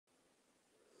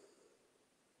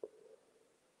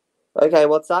Okay,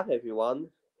 what's up, everyone?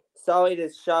 Sorry,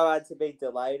 the show had to be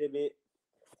delayed a bit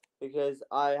because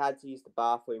I had to use the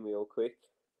bathroom real quick.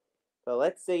 But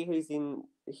let's see who's in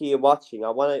here watching.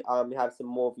 I want to have some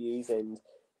more views and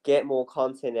get more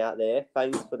content out there.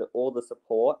 Thanks for all the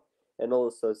support and all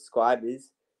the subscribers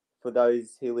for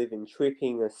those who live in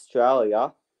Tripping,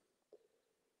 Australia.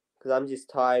 Because I'm just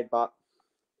tired, but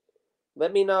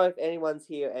let me know if anyone's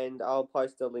here and I'll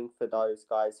post a link for those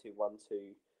guys who want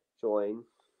to join.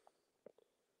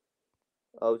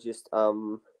 I'll just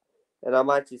and I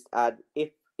might just add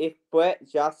if Brett,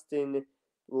 Justin,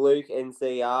 Luke, and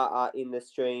ZR are in the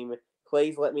stream,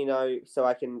 please let me know so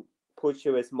I can put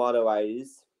you as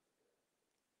moderators.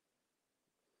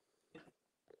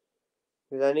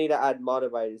 Because I need to add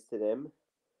moderators to them.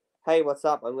 Hey, what's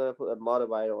up? I'm gonna put a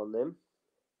moderator on them.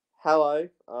 Hello.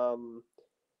 I'm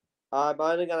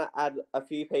only gonna add a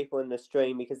few people in the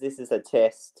stream because this is a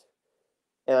test,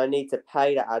 and I need to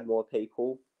pay to add more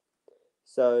people.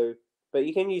 So, but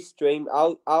you can use stream.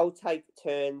 I'll take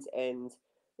turns and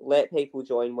let people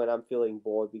join when I'm feeling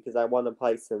bored because I want to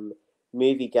play some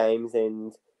movie games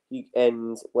and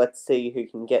let's see who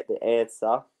can get the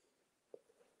answer.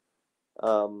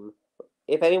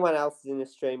 If anyone else is in the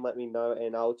stream, let me know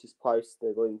and I'll just post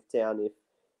the link down if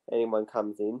anyone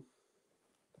comes in.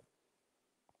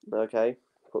 Okay,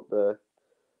 put the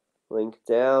link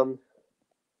down.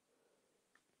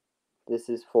 This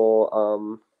is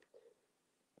for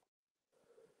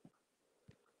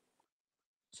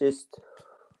just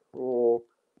for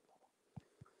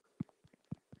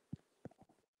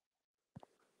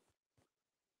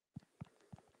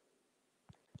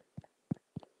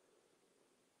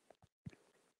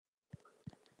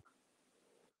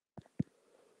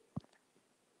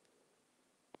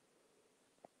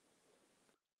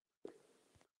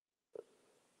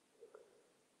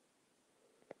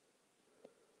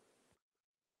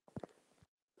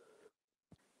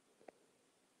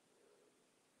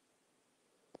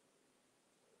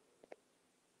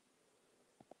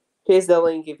here's the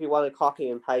link if you want to copy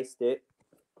and paste it.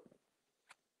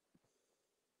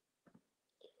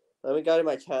 Let me go to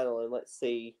my channel and let's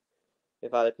see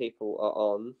if other people are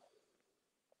on.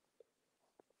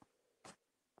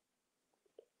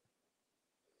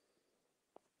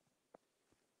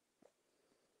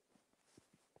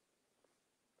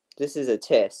 This is a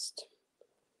test.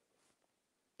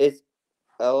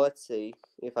 Let's see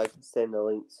if I can send a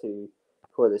link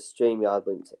for the StreamYard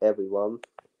link to everyone.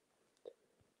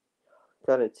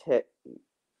 Gonna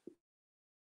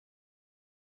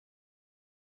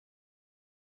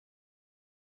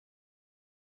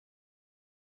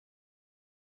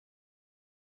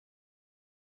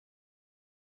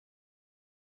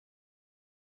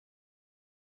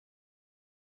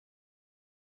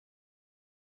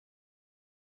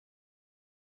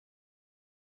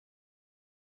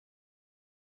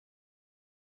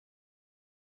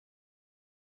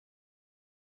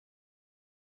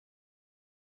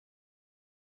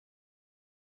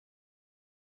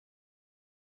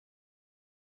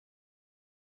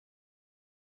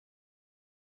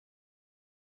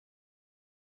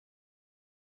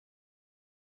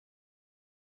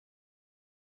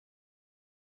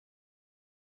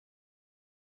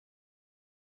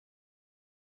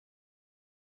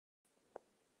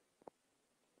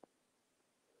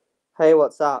Hey,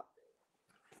 what's up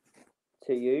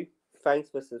to you? Thanks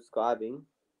for subscribing.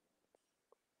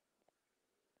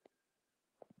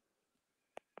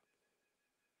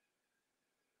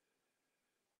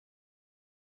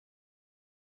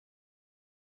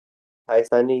 Okay,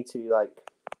 so I need to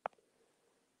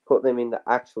put them in the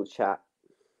actual chat.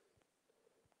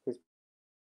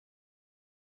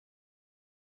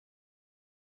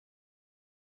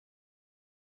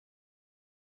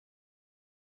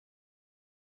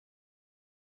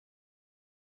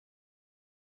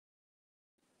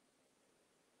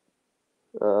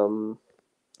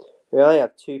 We only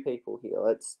have 2 people here.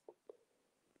 Let's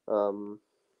I'm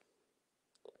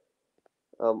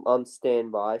on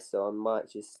standby, so I might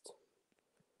just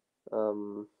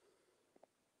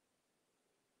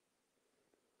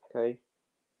okay.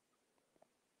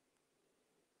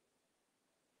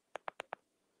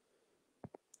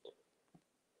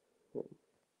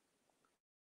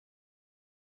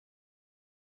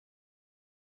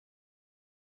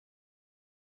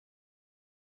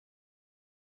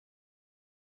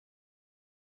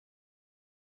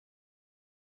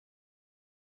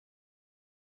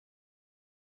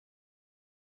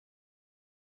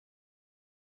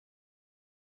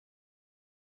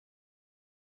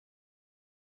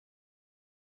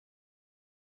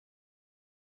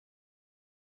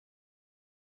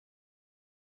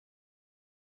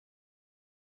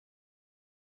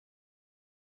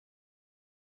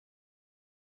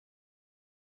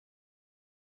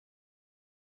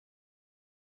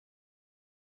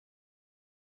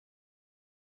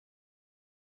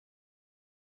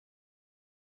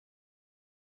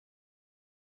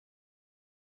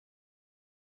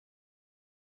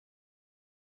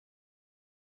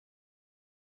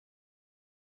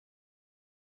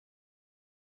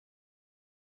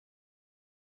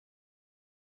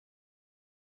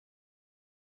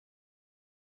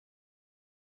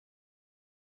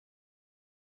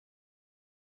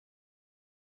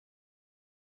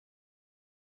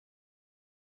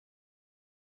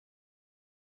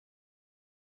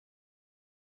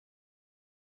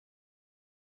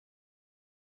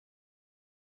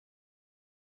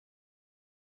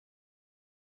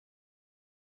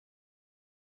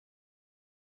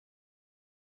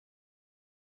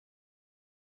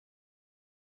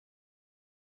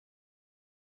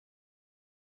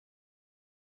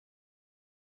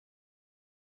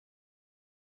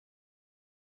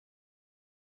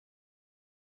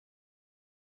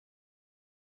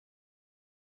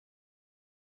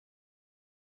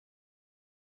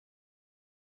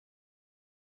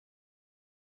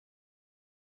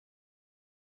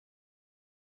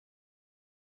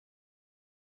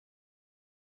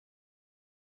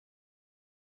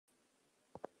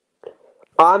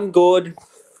 I'm good.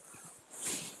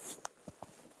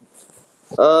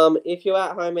 If you're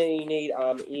at home and you need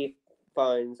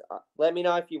earphones, let me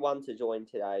know if you want to join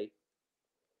today.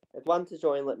 If you want to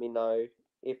join, let me know.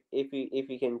 If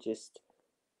you can just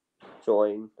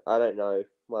join. I don't know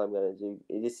what I'm gonna do.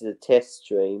 This is a test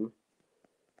stream,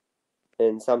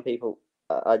 and some people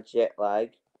are jet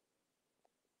lag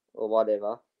or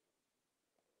whatever.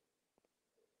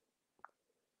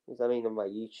 Because I'm on my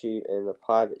YouTube and the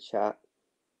private chat.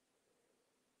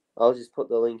 I'll just put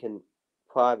the link in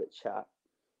private chat.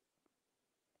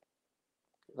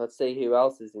 Let's see who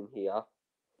else is in here.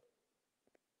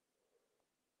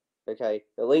 Okay,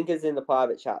 the link is in the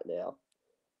private chat now.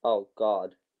 Oh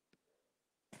God.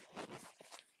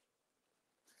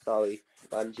 Sorry,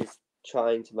 I'm just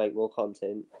trying to make more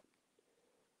content.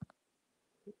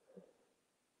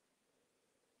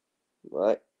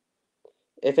 Right.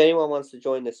 If anyone wants to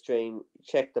join the stream,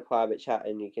 check the private chat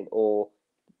and you can, or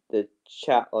the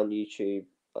chat on YouTube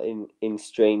in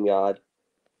StreamYard,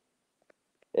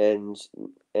 and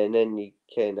then you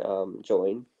can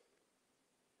join.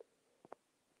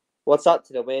 What's up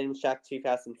to the Random Shack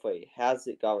 2003? How's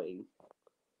it going?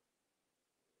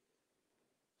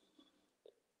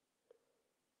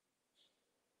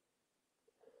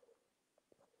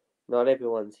 Not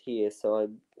everyone's here, so I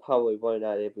probably won't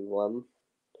add everyone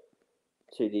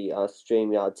to the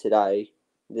StreamYard today.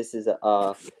 This is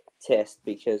a test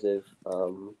because of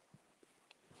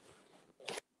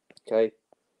okay.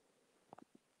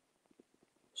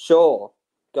 Sure,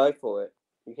 go for it.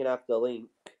 You can have the link.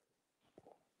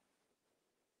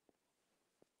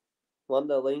 Want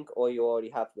the link, or you already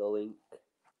have the link?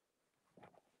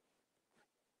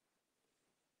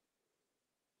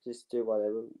 Just do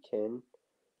whatever you can.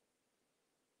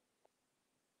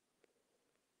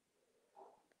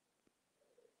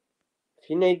 If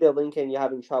you need the link and you're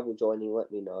having trouble joining,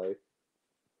 let me know.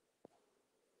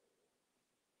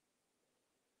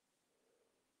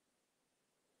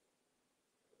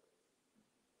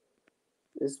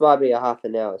 This might be a half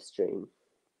an hour stream.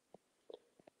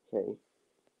 Okay.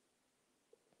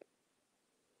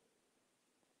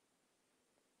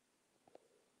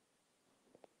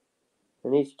 I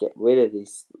need to get rid of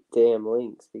these damn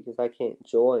links because I can't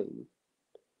join.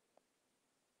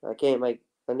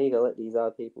 I need to let these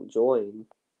other people join.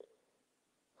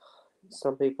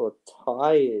 Some people are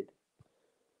tired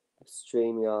of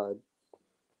StreamYard.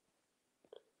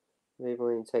 Maybe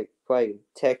we need to take quite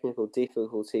technical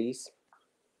difficulties.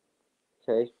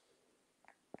 Okay.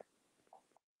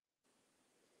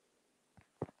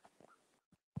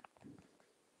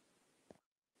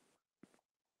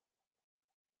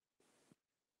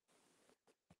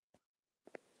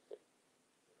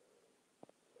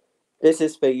 This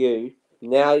is for you.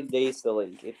 Now there's the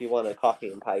link if you want to copy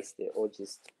and paste it or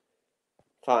just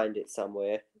find it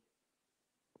somewhere.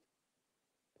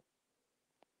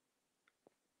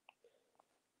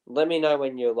 Let me know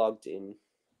when you're logged in.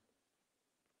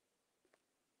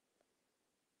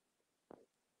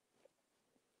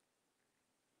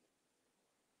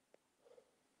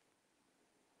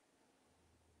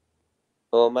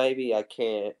 Or maybe I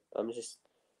can't. I'm just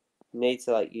need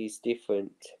to use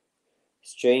different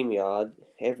StreamYard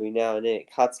every now and then. It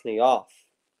cuts me off.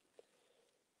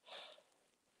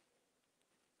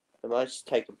 I might just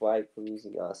take a break from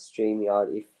using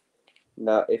StreamYard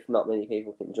if not many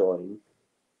people can join.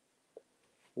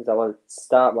 Because I want to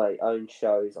start my own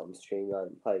shows on StreamYard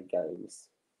and play games.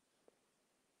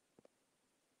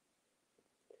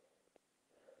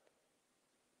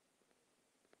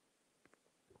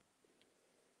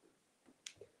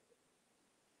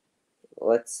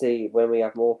 Let's see, when we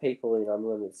have more people in, I'm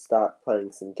going to start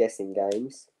playing some guessing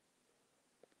games.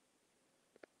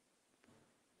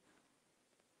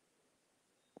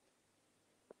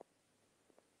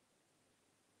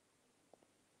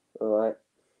 Alright.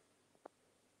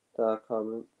 Dark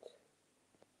comment.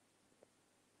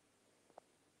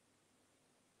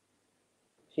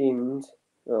 Pinned.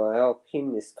 Alright, I'll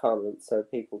pin this comment so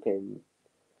people can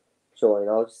join.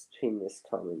 I'll just pin this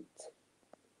comment.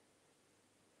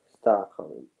 Star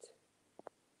comment.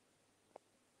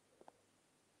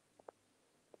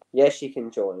 Yes, you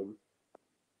can join.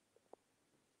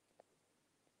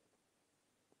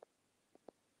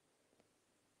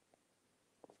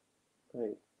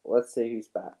 Right, let's see who's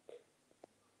back.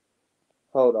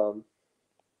 Hold on.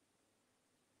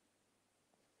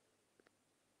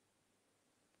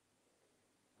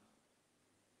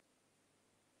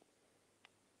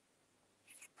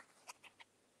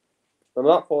 I'm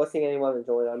not forcing anyone to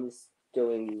join. I'm just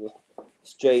doing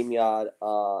StreamYard.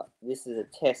 This is a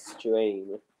test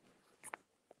stream.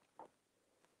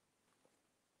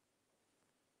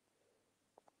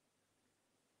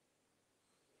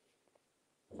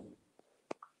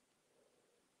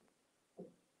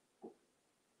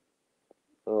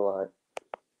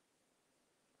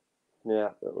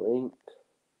 Now the link.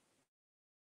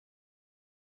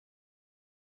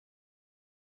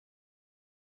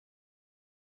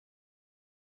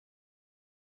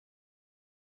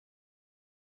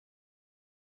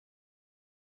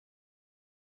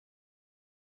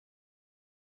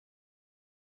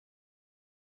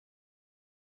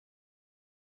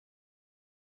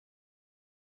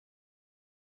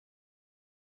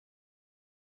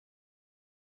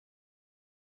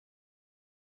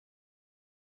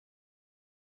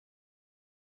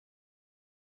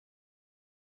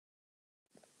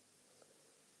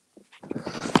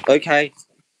 Okay,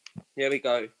 here we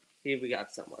go. Here we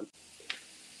got someone.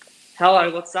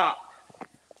 Hello, what's up?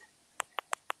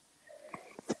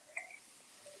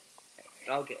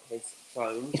 I'll get his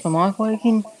phone. Is my mic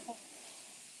working?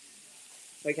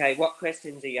 Okay, what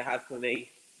questions do you have for me?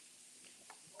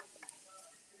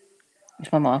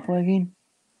 Is my mic working?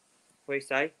 What do you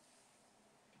say?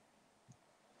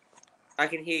 I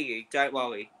can hear you, don't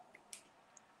worry.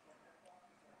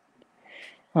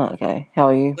 Oh, okay. How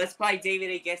are you? Let's play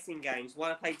DVD guessing games.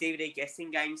 Want to play DVD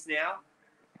guessing games now?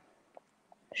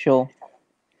 Sure.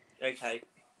 Okay.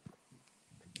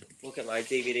 Look at my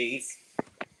DVDs.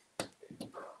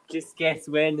 Just guess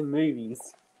random movies.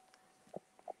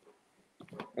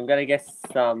 I'm gonna guess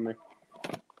some.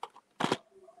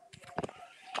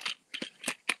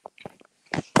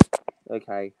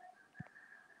 Okay.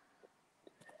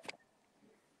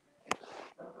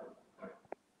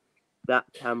 That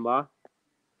camera.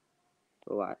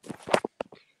 Alright.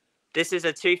 This is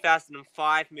a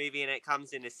 2005 movie and it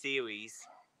comes in a series.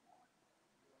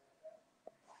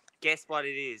 Guess what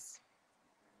it is.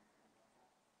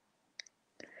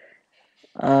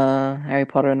 Harry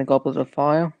Potter and the Goblet of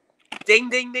Fire. Ding,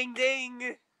 ding, ding,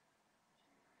 ding!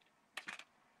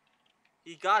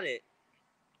 You got it.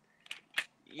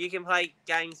 You can play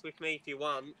games with me if you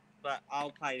want, but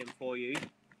I'll play them for you.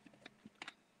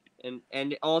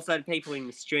 And also the people in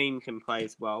the stream can play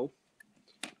as well.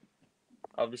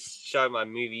 I'll just show my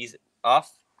movies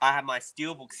off. I have my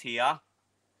steelbooks here.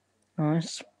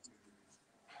 Nice.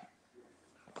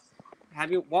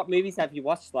 What movies have you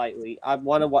watched lately? I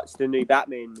want to watch the new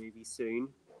Batman movie soon.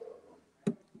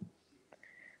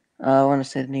 I want to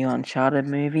see the new Uncharted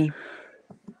movie.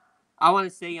 I want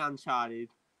to see Uncharted.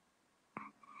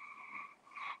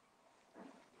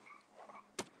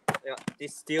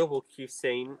 This steelbook you've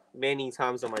seen many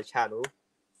times on my channel.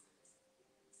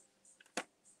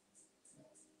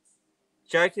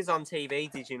 Joker's on TV,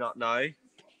 did you not know?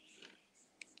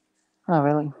 Oh,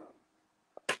 really?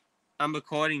 I'm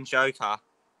recording Joker.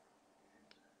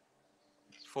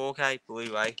 4K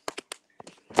Blu-ray.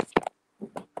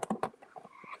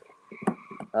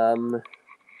 I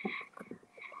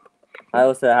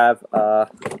also have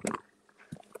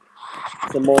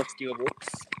some more steelbooks.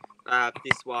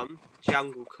 This one,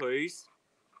 Jungle Cruise.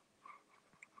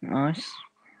 Nice.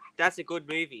 That's a good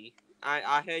movie.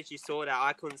 I heard you saw that.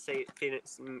 I couldn't see it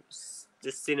in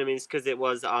the cinemas because it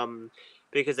was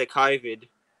because of COVID.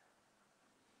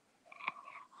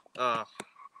 Oh,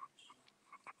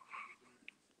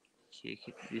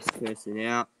 kick this person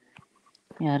out.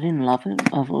 Yeah, I didn't love it. I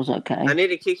thought it was okay. I need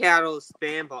to kick out all the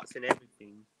spam bots and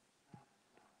everything.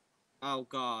 Oh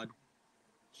God,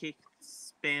 kick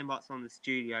spam bots on the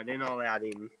studio. They're not allowed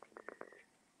in.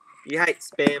 You hate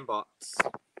spam bots.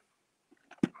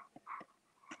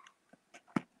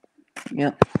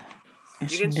 Yep.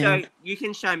 Yes, You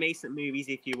can show me some movies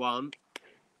if you want.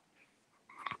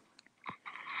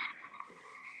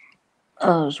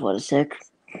 Oh, just wait a sec.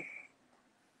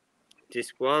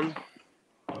 Just one.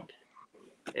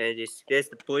 And there's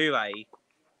the Blu-ray.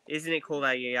 Isn't it cool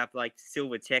that you have like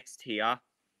silver text here?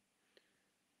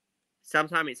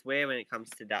 Sometimes it's rare when it comes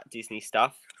to that Disney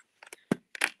stuff.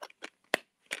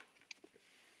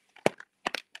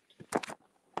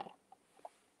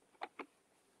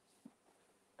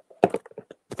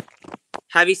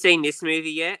 Have you seen this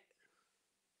movie yet?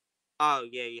 Oh,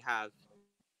 yeah, you have.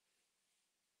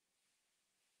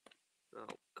 Oh,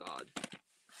 God.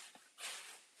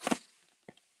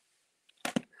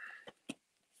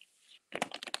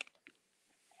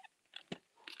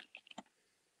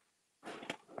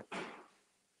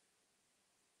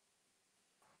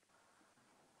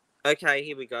 Okay,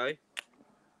 here we go.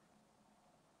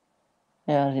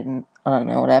 Yeah, I don't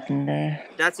know what happened there.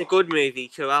 That's a good movie,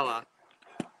 Cruella.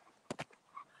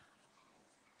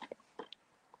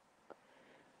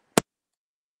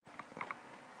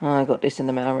 I got this in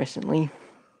the mail recently.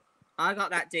 I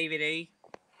got that DVD.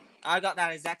 I got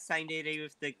that exact same DVD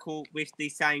with the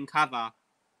same cover.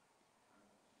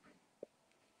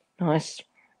 Nice.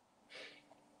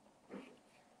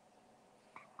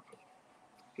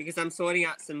 because I'm sorting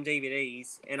out some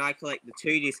DVDs and I collect the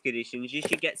 2-disc editions. You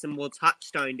should get some more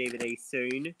Touchstone DVDs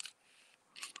soon.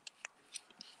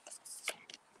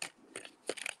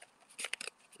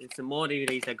 There's some more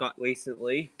DVDs I got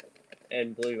recently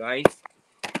and Blu-rays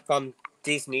from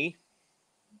Disney.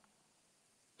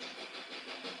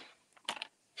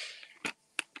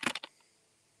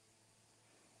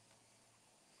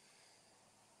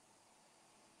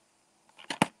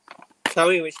 Tell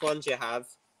me which ones you have.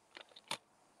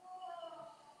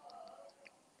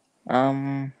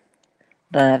 Don't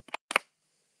have.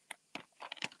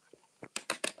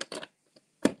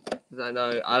 I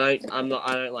know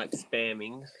I don't like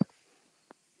spamming.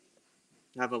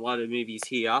 I have a lot of movies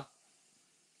here,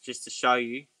 just to show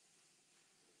you.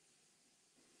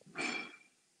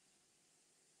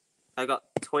 I got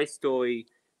Toy Story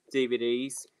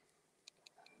DVDs.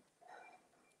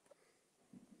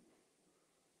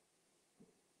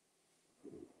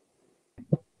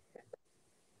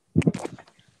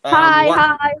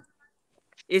 Hi.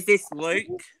 Is this Luke?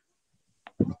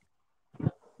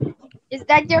 Is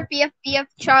that your PFP of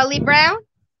Charlie Brown?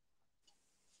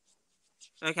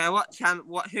 Okay,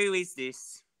 who is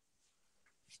this?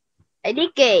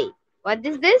 IDK. What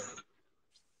is this?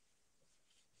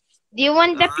 Do you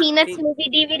want the I Peanuts think- movie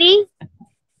DVD?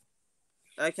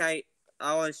 Okay,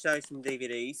 I want to show some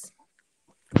DVDs.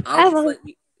 I I'll just will. let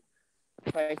you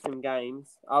play some games.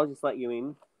 I'll just let you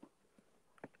in.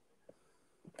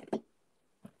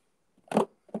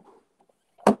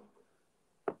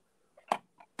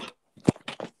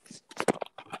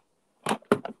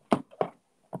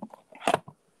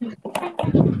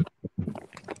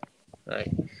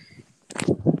 Right.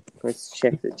 Let's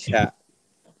check the chat.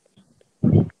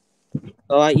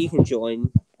 Alright, you can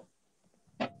join.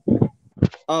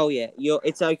 Oh yeah,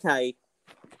 it's okay.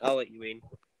 I'll let you in.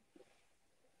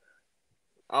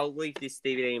 I'll leave this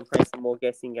DVD and play some more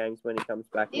guessing games when it comes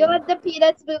back Do you in. want the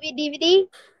Peanuts movie DVD?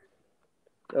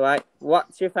 Alright,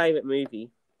 what's your favourite movie?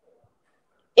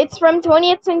 It's from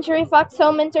 20th Century Fox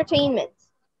Home Entertainment.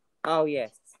 Oh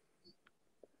yes.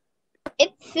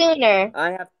 It's Sooner.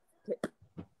 I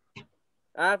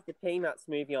have the Peanuts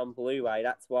movie on Blu-ray,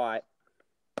 that's why.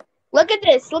 Look at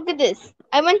this. Look at this.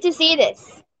 I want to see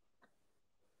this.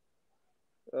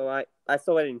 Alright, I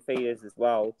saw it in theaters as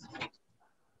well.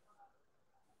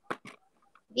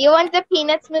 Do you want the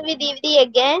Peanuts movie DVD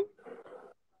again?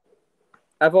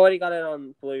 I've already got it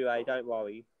on Blu-ray, don't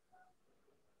worry.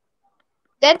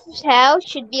 That's how it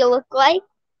should be look like.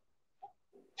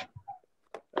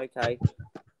 Okay.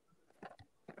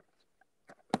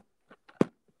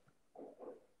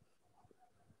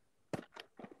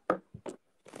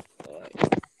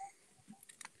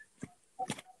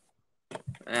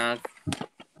 Alright.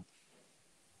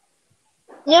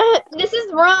 Yeah, this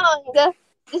is wrong.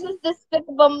 This is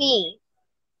Despicable Me.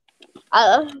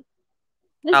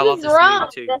 This I love is this wrong.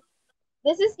 movie too.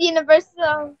 This is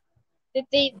Universal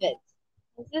David.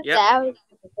 This is Yep. how.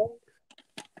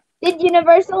 Did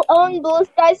Universal own Blue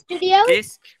Sky Studios?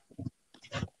 Disc.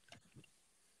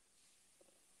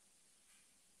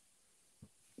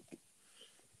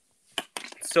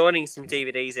 Sorting some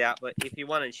DVDs out, but if you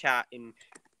want to chat and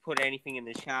put anything in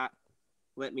the chat,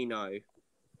 let me know.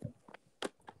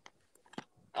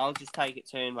 I'll just take it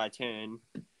turn by turn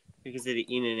because of the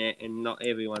internet and not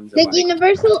everyone's Did awake.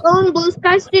 Universal own Blue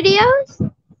Sky Studios?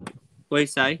 What do you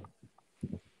say?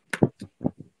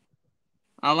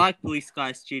 I like Blue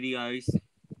Sky Studios.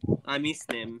 I miss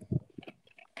them.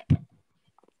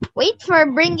 Wait for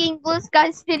bringing Blue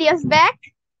Sky Studios back.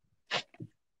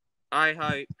 I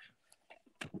hope.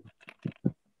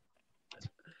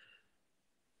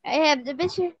 I have the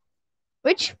picture.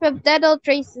 Which peptidal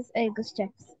traces Agus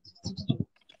checks?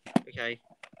 Okay.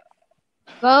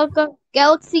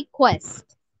 Galaxy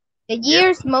Quest. The Yep.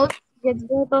 year's most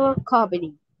enjoyable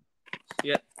comedy.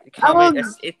 Yep. Oh,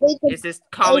 It's this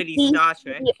comedy I see Star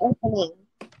Trek. the opening.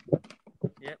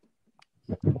 Yep.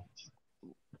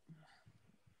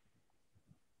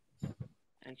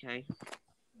 Okay.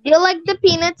 Do you like the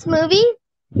Peanuts movie?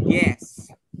 Yes,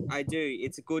 I do.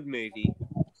 It's a good movie.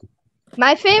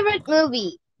 My favorite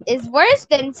movie is worse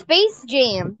than Space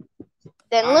Jam.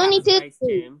 Than I Looney have Tunes. Space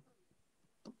Jam.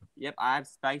 Yep, I have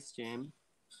Space Jam.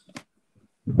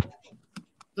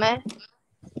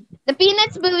 The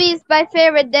Peanuts movie is my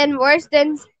favorite, then worse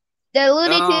than the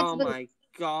Looney Tunes Oh movie. my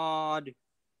god.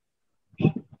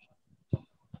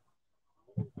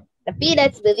 The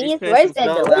Peanuts movie This is worse person's than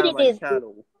not the allowed Looney on my Tunes movie.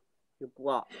 channel. You're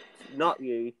blocked. Not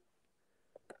you.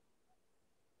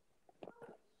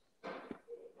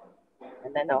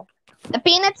 No. The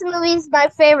Peanuts movie is my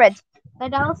favorite,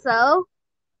 but also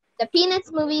the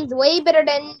Peanuts movie is way better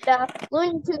than the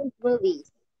Looney Tunes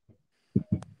movies.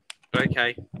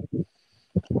 Okay.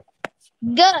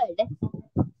 Good.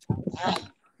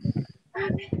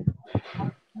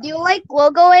 Do you like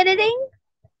logo editing?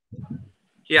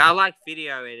 Yeah, I like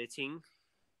video editing.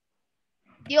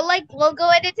 Do you like logo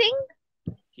editing?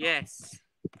 Yes.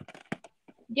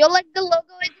 Do you like the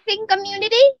logo editing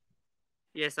community?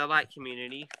 Yes, I like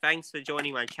community. Thanks for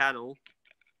joining my channel.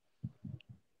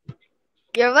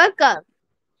 You're welcome.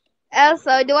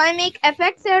 Also, do I make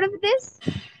effects out of this?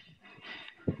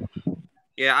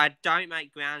 Yeah, I don't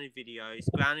make grounded videos.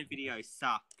 Grounded videos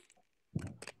suck.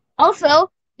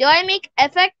 Also, do I make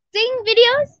effecting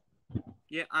videos?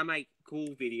 Yeah, I make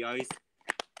cool videos.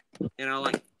 And I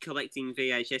like collecting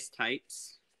VHS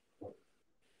tapes.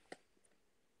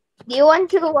 Do you want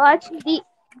to watch the?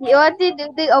 Do you want to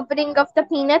do the opening of the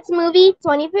Peanuts movie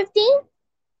 2015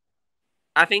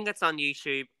 I think it's on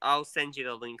YouTube. I'll send you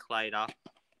the link later.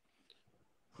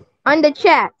 on the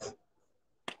chat?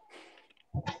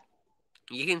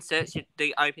 You can search it,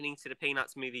 the opening to the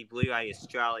Peanuts movie Blu-ray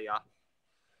Australia.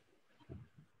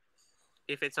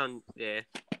 If it's on there,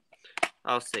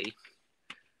 I'll see.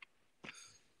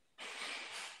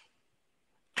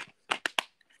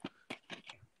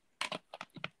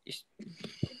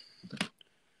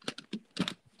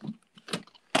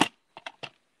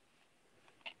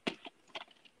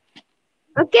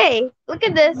 Okay, look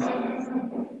at this.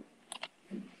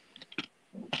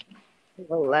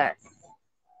 Less.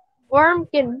 Worm.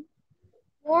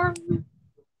 Bro,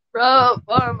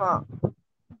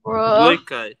 Bro.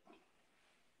 Luca.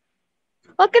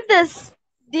 Look at this.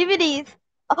 DVDs.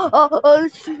 Oh,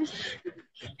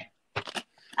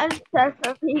 I'm such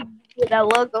a big with a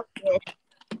logo fit.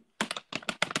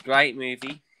 Great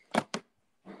movie.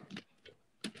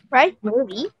 Right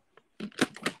movie?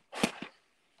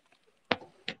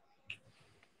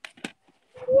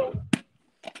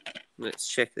 Let's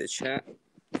check the chat.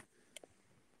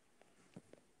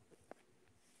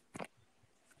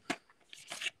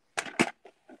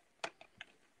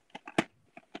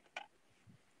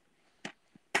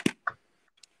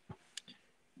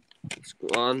 Disc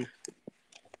 1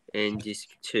 and Disc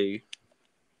 2.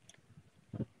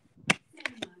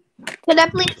 Could I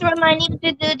please remind you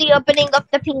to do the opening of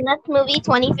the Peanuts movie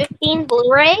 2015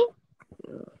 Blu-ray?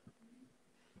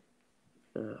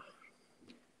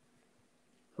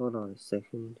 Hold on a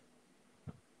second.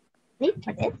 Wait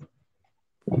for this.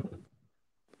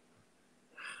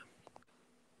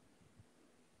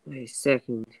 Wait a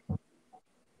second.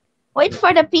 Wait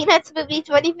for the Peanuts movie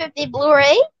 2015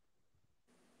 Blu-ray.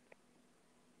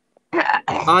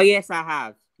 Oh, yes, I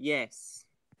have. Yes.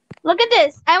 Look at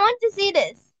this. I want to see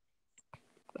this.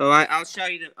 Alright, I'll show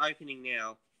you the opening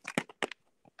now.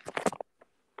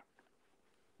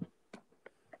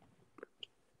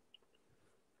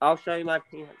 I'll show you my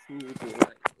Peanuts movie.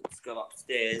 Right, let's go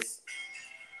upstairs.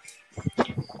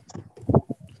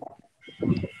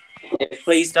 Yeah,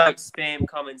 please don't spam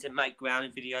comments and make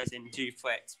grounded videos and do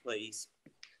threats, please.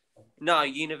 No,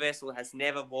 Universal has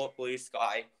never bought Blue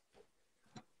Sky.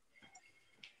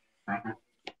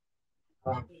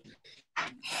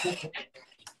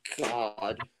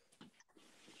 God.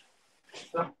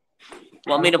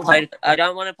 Want me to play it? I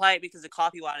don't want to play it because of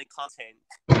copyrighted content.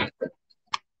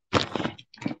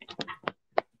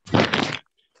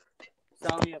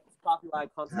 Sorry, it's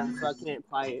copyrighted content, so I can't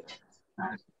play it.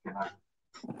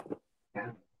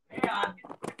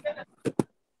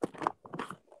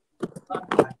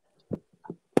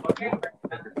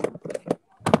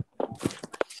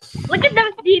 Look at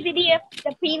the DVD of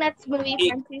the Peanuts movie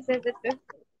from 2015.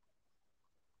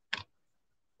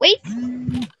 Wait.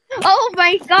 Oh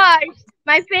my gosh.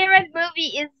 My favorite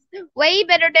movie is way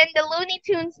better than the Looney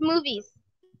Tunes movies.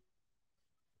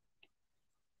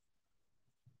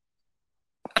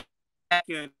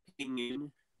 Your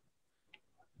opinion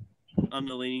on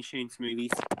the Looney Tunes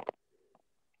movies?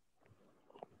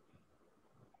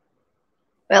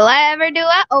 Will I ever do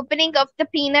a opening of the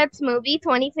Peanuts movie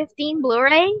 2015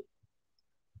 Blu-ray?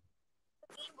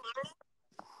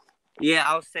 Yeah,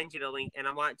 I'll send you the link, and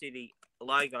I might do the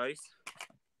logos.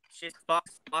 It's just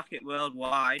Fox Bucket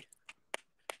Worldwide.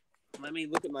 Let me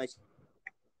look at my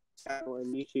channel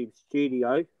and YouTube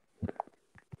Studio.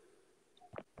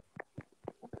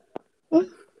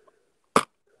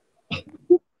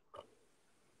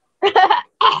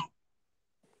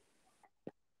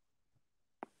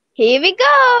 Here we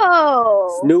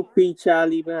go. Snoopy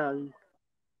Charlie Brown.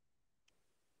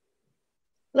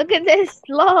 Look at this.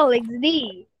 LOL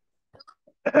XD.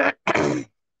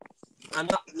 I'm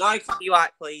not. No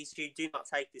copyright, please. You do not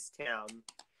take this down.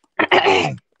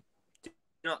 Do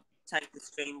not take the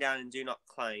stream down and do not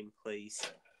claim, please.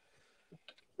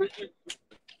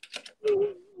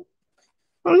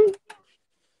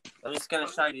 I'm just going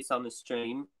to show this on the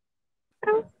stream.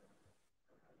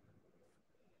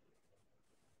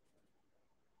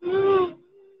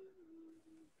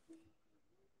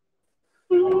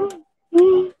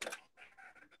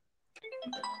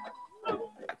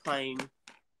 Playing.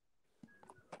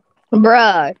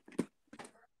 Bruh.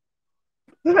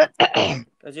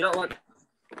 Because you don't want.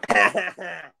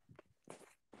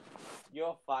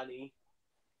 You're funny.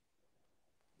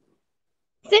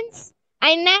 Since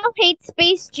I now hate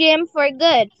Space Jam for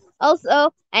good.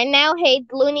 Also, I now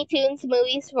hate Looney Tunes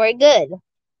movies for good.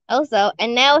 Also, I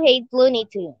now hate Looney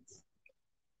Tunes.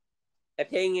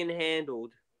 Opinion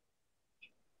handled.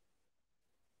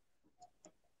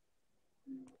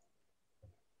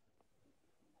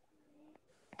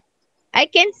 I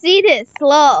can see this.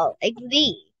 Lol.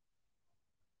 XD.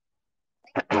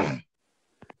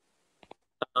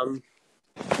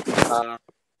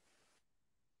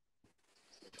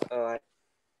 Alright.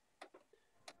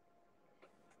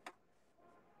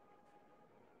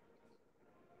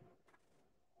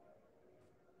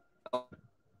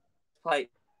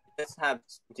 Let's have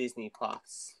Disney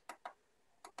Plus.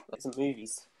 Like some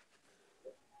movies.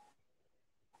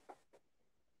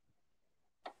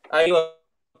 Are you a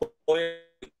boy?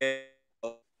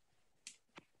 Oh,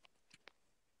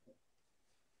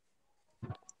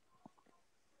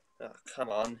 come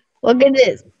on. Look at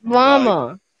this.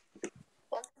 Mama.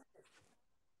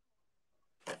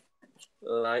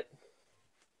 Like.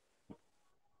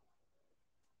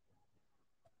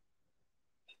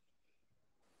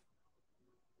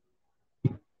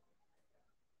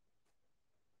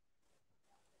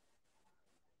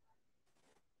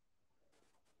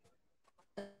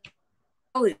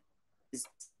 Oh, it's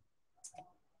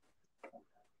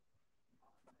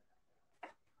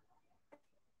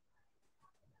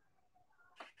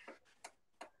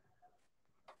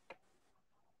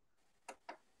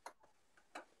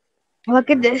Look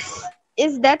at this.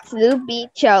 Is that Snoopy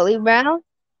Charlie Brown?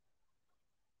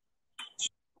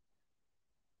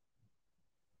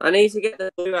 I need to get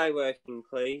the Blu-ray working,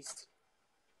 please.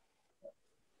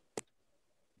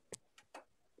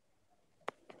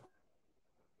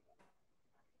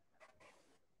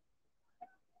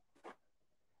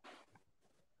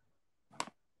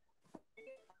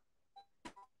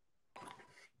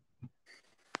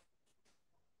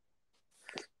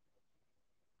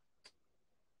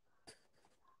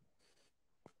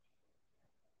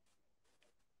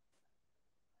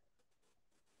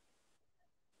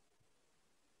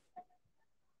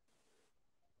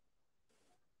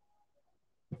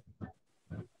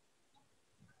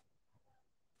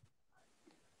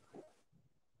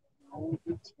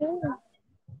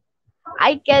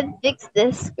 I can fix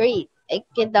the screen. I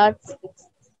cannot fix the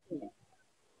screen.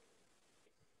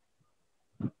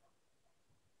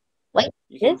 Wait,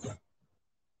 You can. this?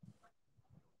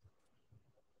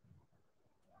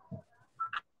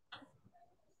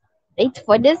 Wait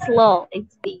for this lol.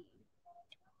 XD.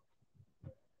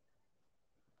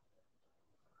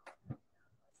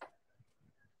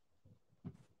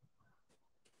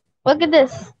 Look at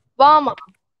this. Mama.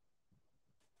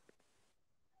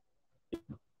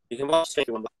 You can watch it.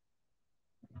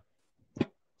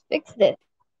 Fix this.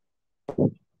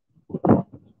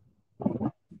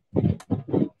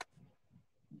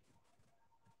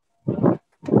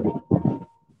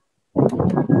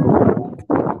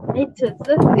 Wait, so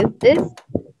look at this.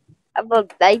 I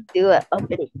would like to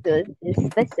open this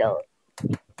special.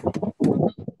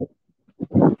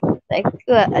 Like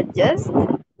adjust.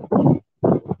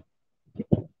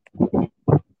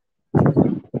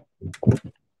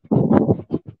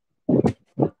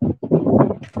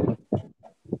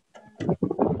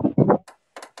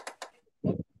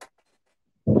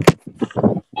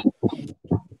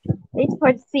 Wait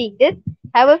for seeing this.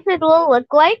 How does it will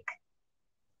look like?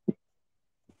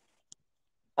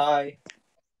 Hi.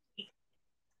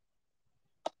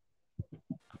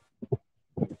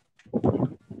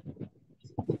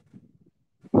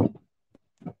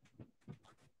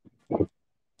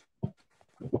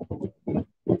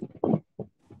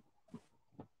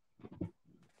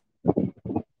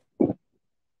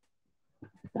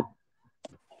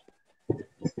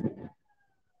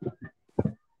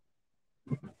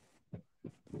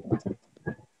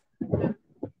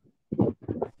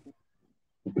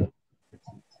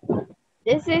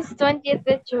 This is 20th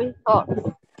Century Fox.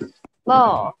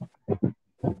 Wow.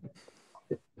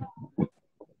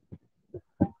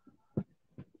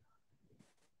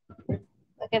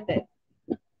 Look at this.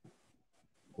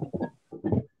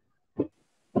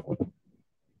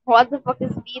 What the fuck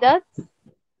is Peanuts?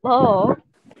 Oh.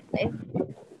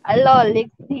 Hello,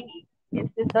 Lexi.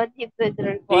 It's the 20th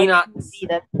Century Fox. Peanuts.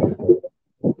 Peanuts.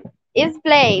 Is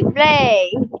play.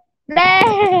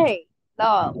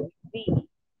 No, B.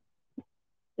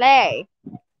 Play.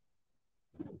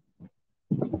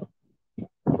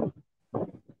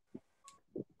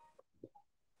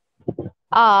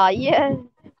 Yes.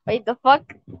 Wait, the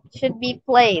fuck? Should be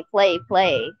play.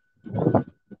 Play.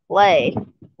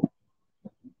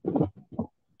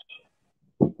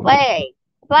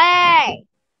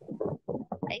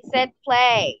 I said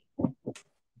play.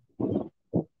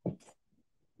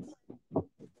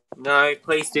 No,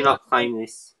 please do not claim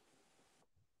this.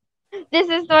 This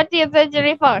is 20th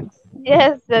Century Fox.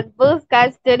 Yes, at Blue Sky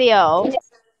Studio.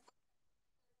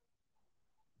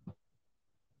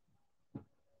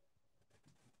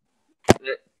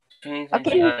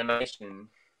 Okay. Animation.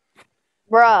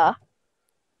 Bruh.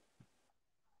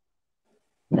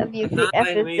 I can't WTF play the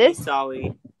is movie, this?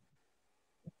 sorry.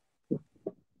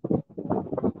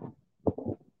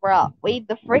 Bruh, wait,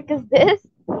 the frick is this?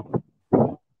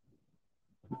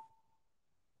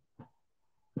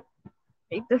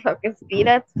 Wait, the fuck is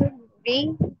Peanuts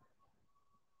movie?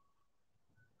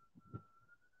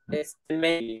 It's the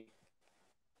menu.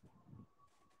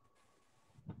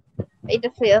 Wait, the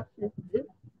fuck is this?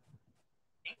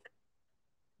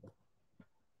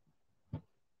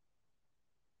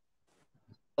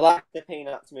 I like the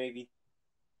Peanuts movie.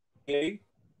 You?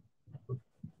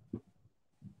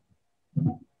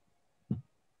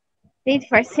 Wait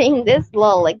for seeing this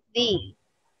lol like D.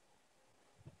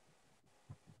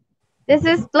 This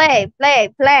is play. This.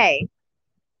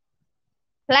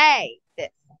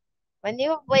 When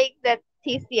you play the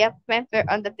TCF member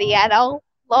on the piano,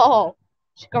 lol.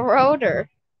 Schroeder.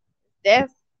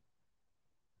 This.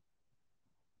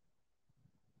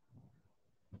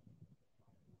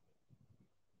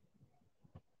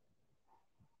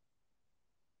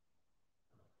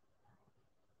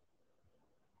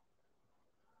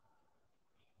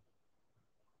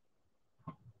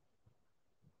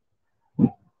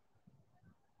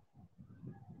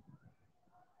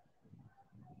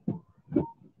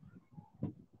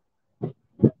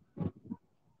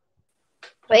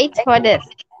 Wait for this.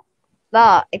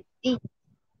 La, it's D.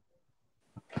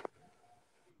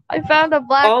 I found a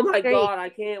black Oh my screen. god, I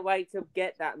can't wait to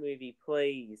get that movie,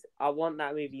 please. I want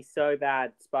that movie so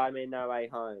bad, Spider-Man No Way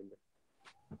Home.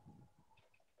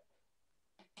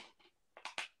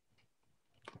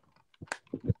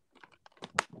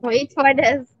 Wait for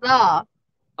this. La.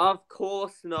 Of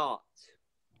course not.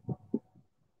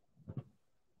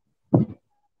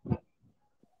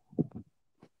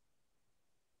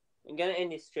 I'm gonna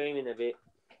end this stream in a bit.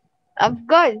 Of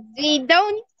course, we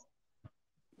don't.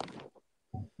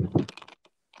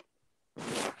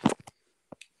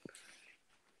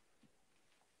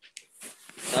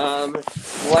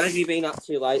 What have you been up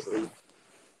to lately?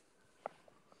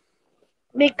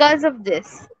 Because of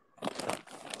this.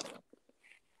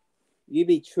 You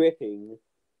be tripping.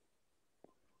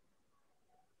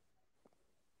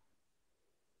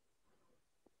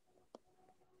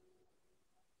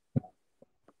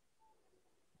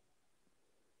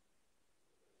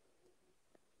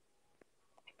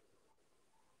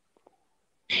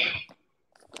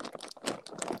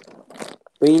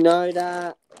 We know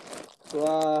that.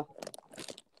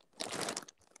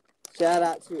 Shout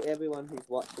out to everyone who's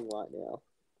watching right now.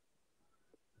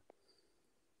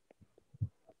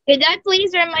 Could I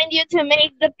please remind you to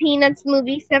make the Peanuts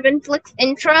movie 7-Flix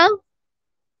intro?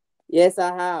 Yes,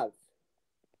 I have.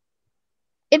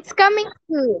 It's coming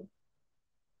soon.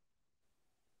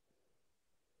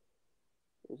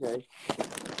 Okay.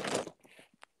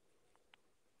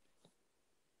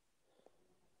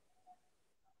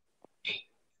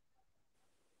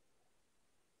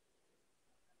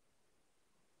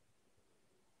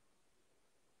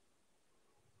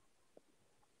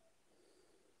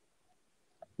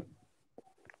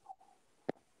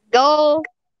 Go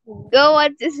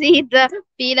on to see the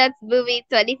Peanuts movie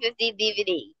 2015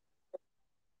 DVD.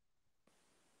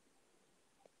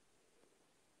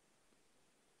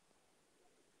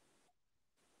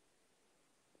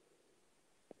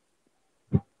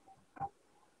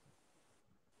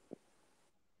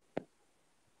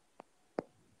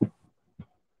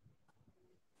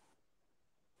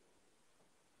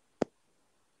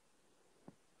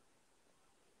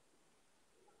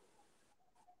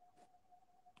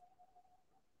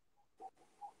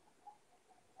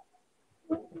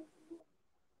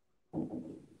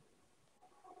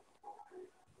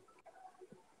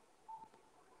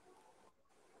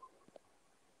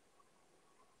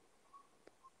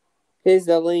 Here's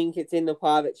the link. It's in the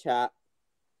private chat.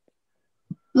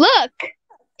 Look,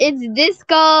 it's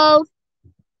Disco.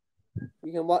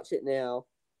 You can watch it now.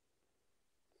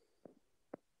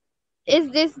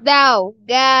 is this thou,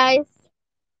 guys?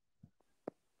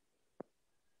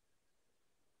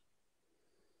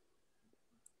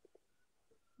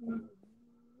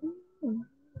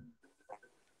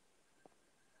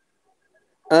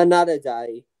 Another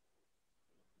day.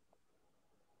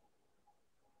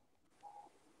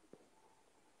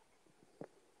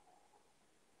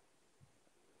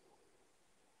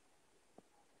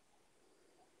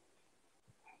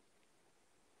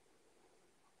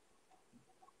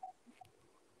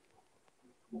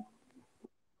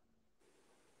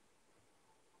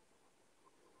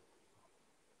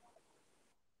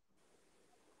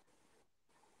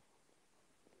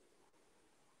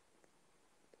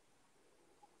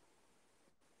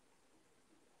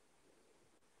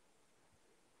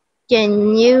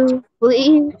 Can you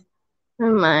please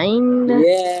remind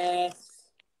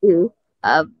Yes. to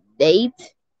update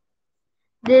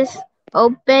this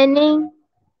opening?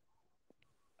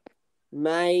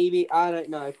 Maybe. I don't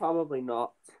know. Probably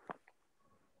not.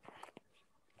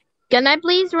 Can I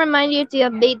please remind you to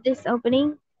update this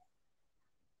opening?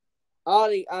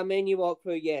 Ollie, menu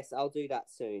walkthrough. Yes, I'll do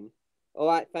that soon. All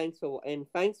right. Thanks for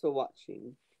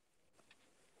watching.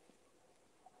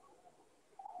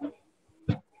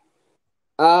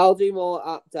 I'll do more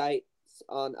updates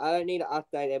on. I don't need to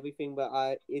update everything,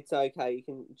 but it's okay. You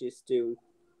can just do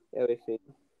everything.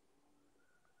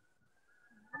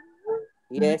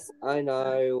 Yes, I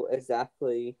know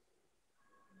exactly.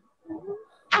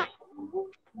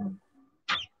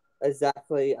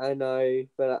 Exactly, I know,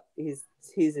 but his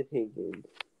opinion.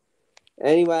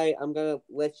 Anyway, I'm gonna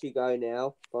let you go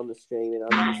now from the stream, and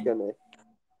I'm just gonna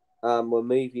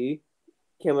remove you.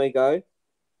 Can we go?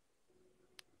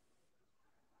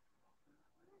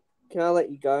 Can I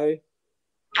let you go?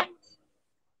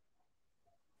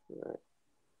 Right.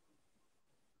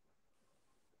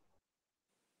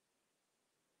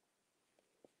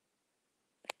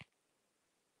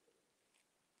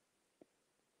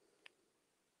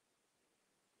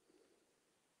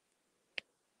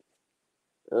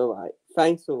 All right.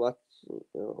 Thanks for watching.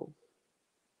 Oh.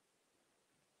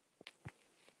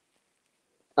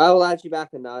 I will add you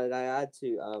back another day. I had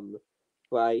to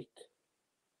break,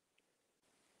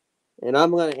 and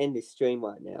I'm gonna end this stream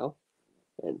right now.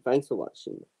 And thanks for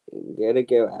watching. I'm gonna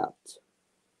go out.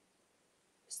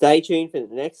 Stay tuned for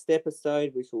the next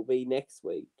episode, which will be next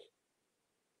week.